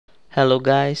Hello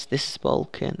guys, this is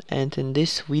Balkan, and in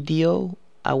this video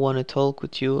I want to talk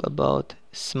with you about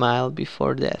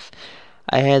SmileB4DEATH.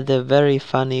 I had a very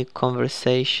funny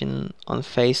conversation on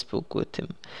Facebook with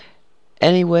him.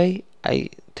 Anyway,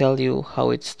 I tell you how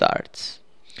it starts.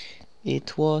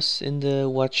 It was in the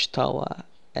watchtower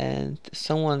and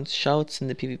someone shouts in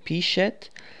the PvP chat,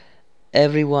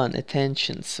 "Everyone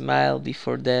attention,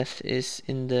 SmileB4DEATH is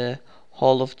in the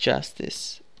Hall of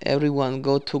Justice. Everyone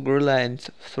go to Gorilla and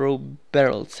throw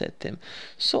barrels at him."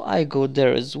 So I go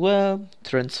there as well,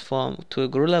 transform to a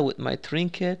gorilla with my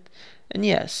trinket, and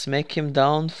yes, smack him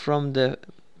down from the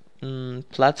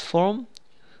platform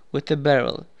with a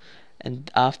barrel.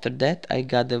 And after that I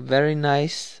got a very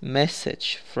nice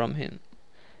message from him.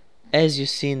 As you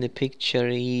see in the picture,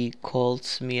 he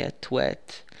calls me a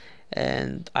twat.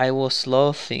 And I was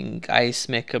laughing. I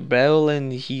smack a barrel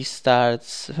and he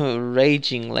starts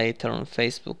raging later on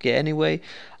Facebook. Yeah, anyway,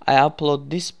 I upload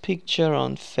this picture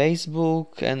on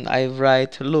Facebook and I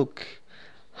write, "Look,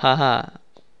 haha,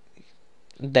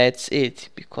 that's it,"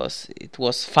 because it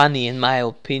was funny in my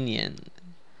opinion.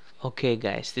 Okay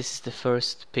guys, this is the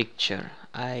first picture.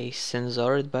 I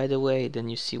censor it by the way, then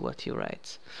you see what he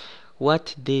writes.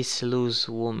 "What this loose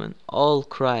woman, all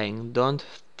crying, don't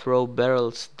throw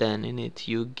barrels then in it,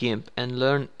 you gimp, and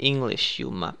learn English, you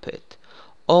muppet.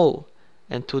 Oh,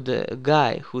 and to the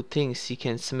guy who thinks he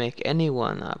can smack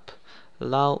anyone up,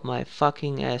 low my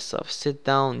fucking ass off, sit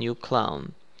down, you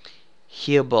clown.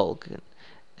 Here, Balkan,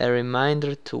 a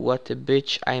reminder to what a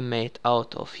bitch I made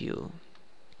out of you."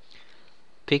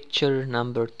 Picture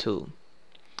number 2.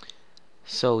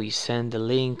 So you send the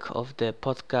link of the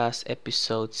podcast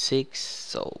episode 6.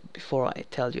 So before I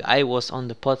tell you, I was on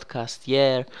the podcast,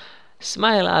 yeah.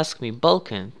 Smile asked me,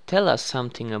 "Balkan, tell us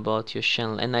something about your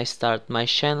channel." And I start my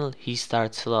channel, he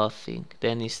starts laughing.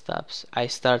 Then he stops. I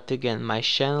start again my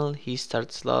channel, he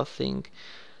starts laughing.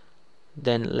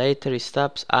 Then later he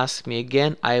stops, asks me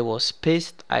again. I was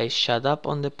pissed. I shut up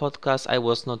on the podcast. I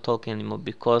was not talking anymore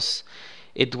because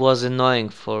it was annoying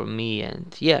for me.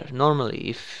 And yeah, normally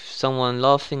if someone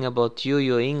laughing about you,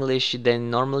 your English, then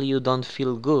normally you don't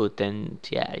feel good and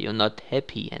yeah, you're not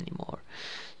happy anymore.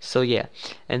 So yeah,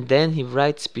 and then he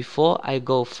writes, "Before I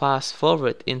go fast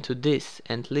forward into this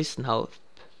and listen how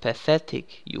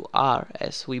pathetic you are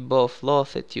as we both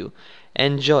laugh at you,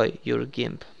 enjoy your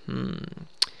gimp."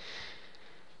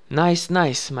 Nice,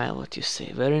 Smile, what you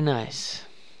say, very nice.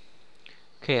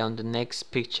 Okay, on the next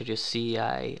picture you see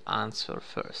I answer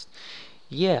first.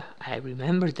 "Yeah, I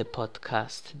remember the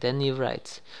podcast." Then he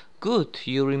writes, "Good,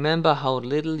 you remember how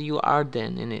little you are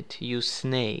then in it, you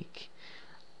snake."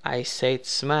 I said,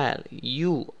 "Smile,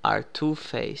 you are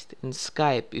two-faced. In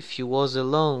Skype, if you was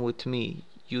alone with me,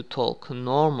 you talk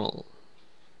normal."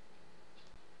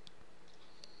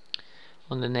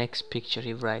 On the next picture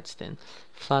he writes then,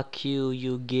 "Fuck you,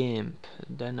 you gimp."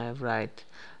 Then I write,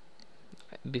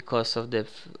 because of the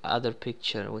other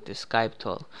picture with the Skype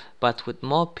talk, "But with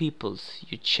more peoples,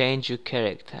 you change your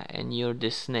character and you're the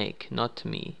snake, not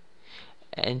me.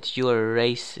 And you're a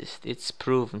racist, it's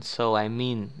proven." So I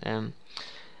mean,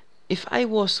 if I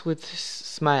was with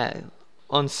Smile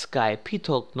on Skype, he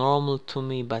talked normal to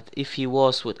me, but if he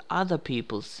was with other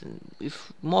people,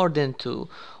 if more than two,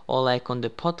 or like on the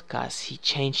podcast, he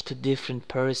changed to different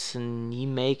person, he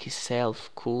make himself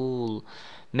cool,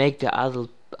 make the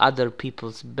other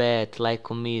people's bad, like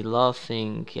on me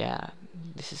laughing. Yeah,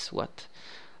 this is what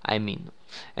I mean.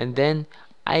 And then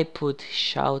I put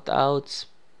shout outs,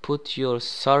 "Put your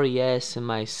sorry ass in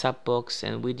my sub box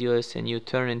and videos and you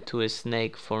turn into a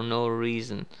snake for no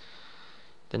reason."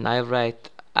 Then I write,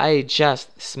 "I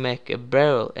just smack a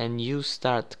barrel and you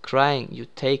start crying, you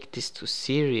take this too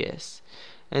serious."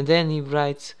 And then he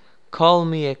writes, "Call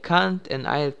me a cunt and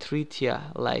I'll treat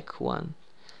ya like one."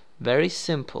 Very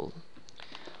simple.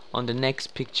 On the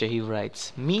next picture he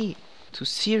writes, "Me too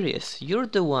serious, you're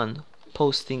the one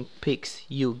posting pics,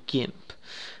 you gimp."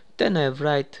 Then I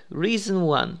write, "Reason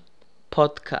 1,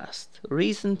 podcast.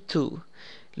 Reason 2,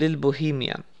 Lil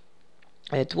Bohemia."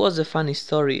 It was a funny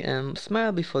story.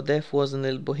 SmileB4DEATH was in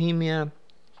Lil Bohemia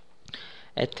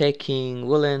attacking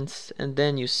villains, and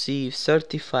then you see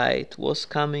Certified was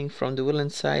coming from the villain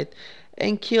side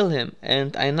and kill him.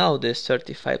 And I know the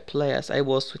Certified players. I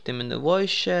was with him in the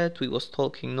voice chat, we was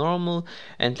talking normal,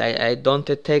 and I don't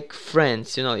attack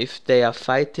friends, you know, if they are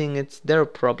fighting it's their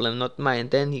problem, not mine.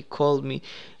 Then he called me,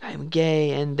 "I'm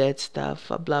gay" and that stuff,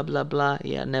 blah blah blah.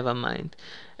 Yeah, never mind.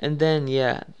 And then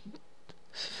yeah,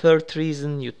 third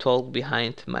reason, you talk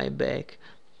behind my back.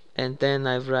 And then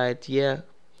I write, "Yeah,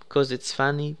 because it's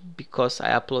funny, because I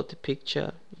upload the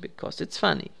picture, because it's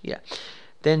funny." Yeah.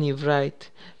 Then you write,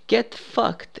 get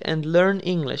fucked and learn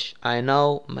English. I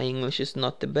know my English is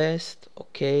not the best,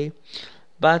 okay,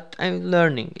 but I'm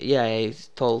learning. Yeah, I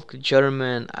talk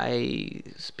German, I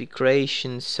speak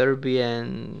Croatian,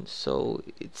 Serbian, so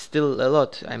it's still a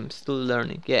lot. I'm still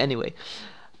learning. Yeah, anyway.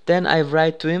 Then I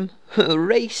write to him,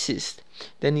 racist.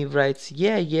 Then he writes,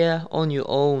 yeah, on your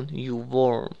own, you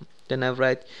worm. Then I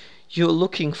write, you're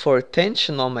looking for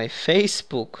attention on my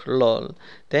Facebook, lol.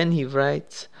 Then he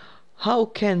writes, how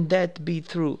can that be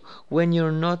true when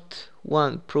you're not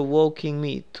one provoking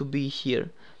me to be here?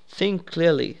 Think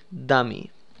clearly, dummy.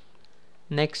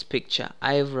 Next picture,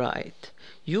 I write,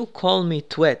 you call me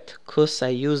twat 'cause I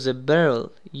use a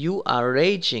barrel. You are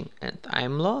raging and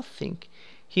I'm laughing.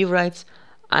 He writes,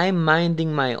 I'm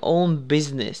minding my own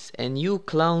business and you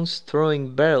clowns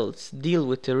throwing barrels deal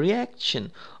with the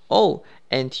reaction. Oh,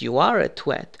 and you are a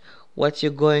twat. What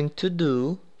you going to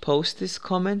do? Post this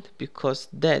comment? Because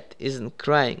that isn't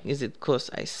crying, is it? 'Cause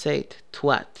I said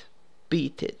twat.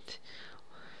 Beat it.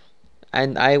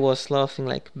 And I was laughing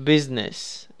like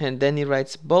business. And then he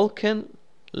writes, Balkan,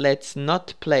 let's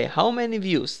not play. How many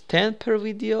views? 10 per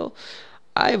video?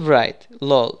 I write,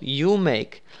 lol, you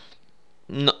make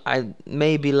no,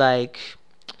 maybe like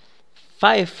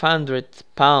 500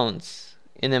 pounds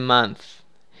in a month,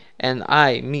 and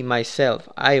me myself,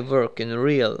 I work in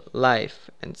real life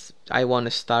and I want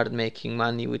to start making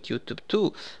money with YouTube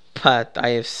too, but I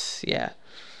have, yeah,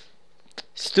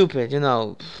 stupid, you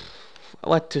know,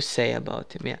 what to say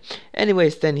about him. Yeah,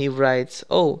 anyways, then he writes,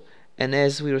 oh, and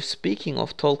as we were speaking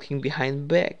of talking behind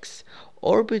backs,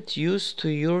 Orbit used to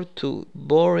you're too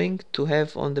boring to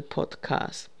have on the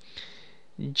podcast.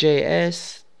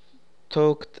 JS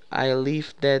talked, I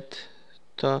leave that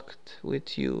talked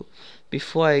with you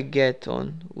before I get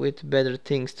on with better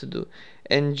things to do.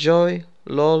 Enjoy,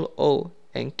 lol, oh,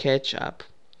 and catch up.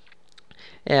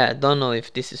 Yeah, I don't know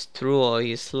if this is true or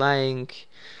he's lying.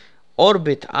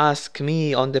 Orbit asked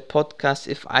me on the podcast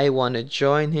if I want to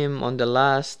join him on the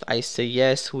last. I say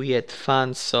yes, we had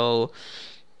fun, so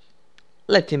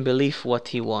let him believe what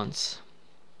he wants.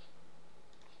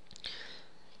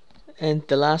 And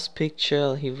the last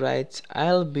picture, he writes,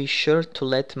 I'll be sure to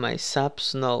let my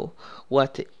subs know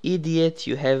what an idiot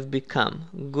you have become.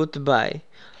 Goodbye.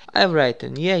 I've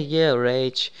written, yeah,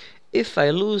 Rage. If I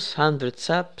lose 100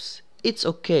 subs, it's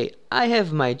okay. I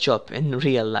have my job in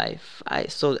real life.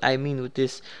 I mean with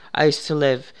this, I still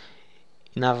have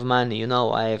enough money, you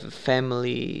know, I have a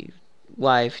family,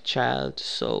 wife, child,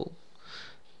 so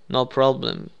no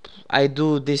problem. I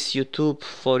do this YouTube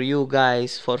for you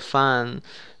guys for fun.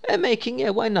 And making,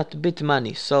 yeah, why not, a bit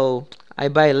money. So I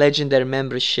buy legendary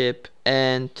membership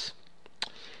and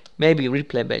maybe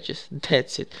replay badges.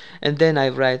 That's it. And then I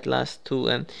write last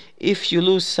two. If you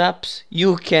lose subs,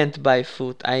 you can't buy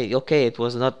food. Okay, it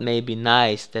was not maybe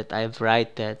nice that I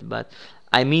write that, but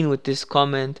I mean with this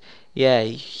comment, yeah,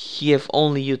 he have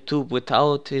only YouTube.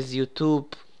 Without his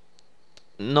YouTube,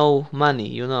 no money,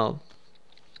 you know.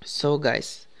 So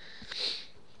guys,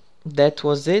 that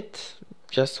was it.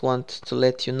 Just want to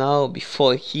let you know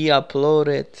before he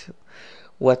uploaded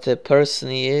what a person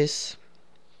he is.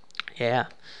 Yeah,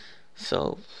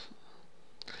 so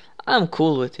I'm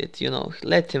cool with it, you know.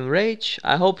 Let him rage.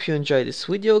 I hope you enjoyed this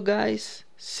video, guys.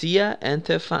 See ya and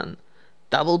have fun.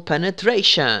 Double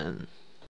penetration.